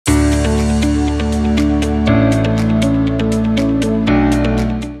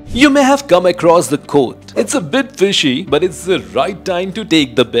You may have come across the quote, "It's a bit fishy, but it's the right time to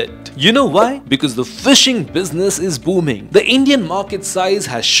take the bet." You know why? Because the fishing business is booming. The Indian market size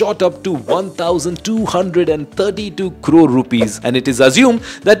has shot up to 1,232 crore rupees, and it is assumed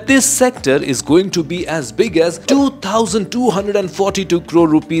that this sector is going to be as big as 2,242 crore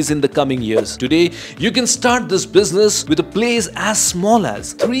rupees in the coming years. Today, you can start this business with a place as small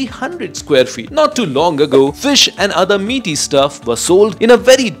as 300 square feet. Not too long ago, fish and other meaty stuff were sold in a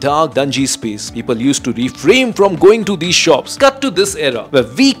very dark, dungy space. People used to refrain from going to these shops. Cut to this era, where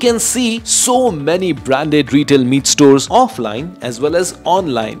we can see so many branded retail meat stores offline as well as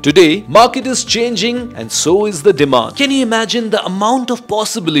online. Today, market is changing and so is the demand. Can you imagine the amount of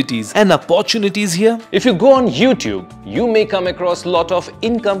possibilities and opportunities here? If you go on YouTube, you may come across a lot of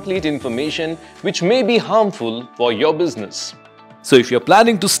incomplete information which may be harmful for your business. So if you're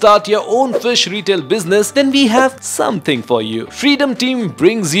planning to start your own fish retail business, then we have something for you. Freedom Team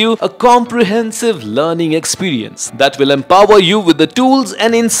brings you a comprehensive learning experience that will empower you with the tools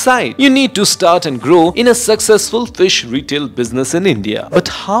and insight you need to start and grow in a successful fish retail business in India. But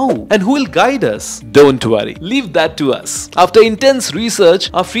how? And who will guide us? Don't worry, leave that to us. After intense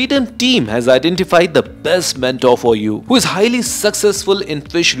research, our Freedom Team has identified the best mentor for you, who is highly successful in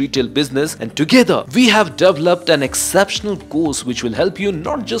fish retail business, and together we have developed an exceptional course which will help you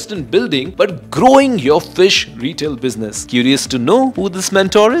not just in building but growing your fish retail business. Curious to know who this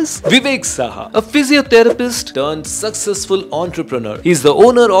mentor is? Vivek Saha, a physiotherapist turned successful entrepreneur. He is the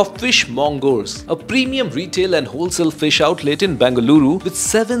owner of Fish Mongors, a premium retail and wholesale fish outlet in Bengaluru with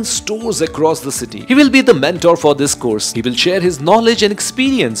 7 stores across the city. He will be the mentor for this course. He will share his knowledge and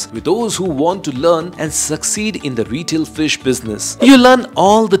experience with those who want to learn and succeed in the retail fish business. You learn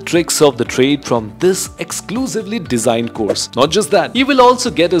all the tricks of the trade from this exclusively designed course. Not just that, you will also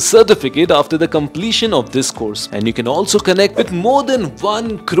get a certificate after the completion of this course, and you can also connect with more than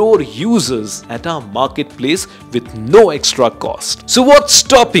 1 crore users at our marketplace with no extra cost. So what's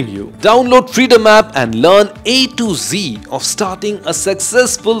stopping you? Download Freedom app and learn A to Z of starting a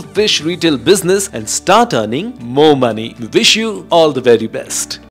successful fish retail business and start earning more money. We wish you all the very best.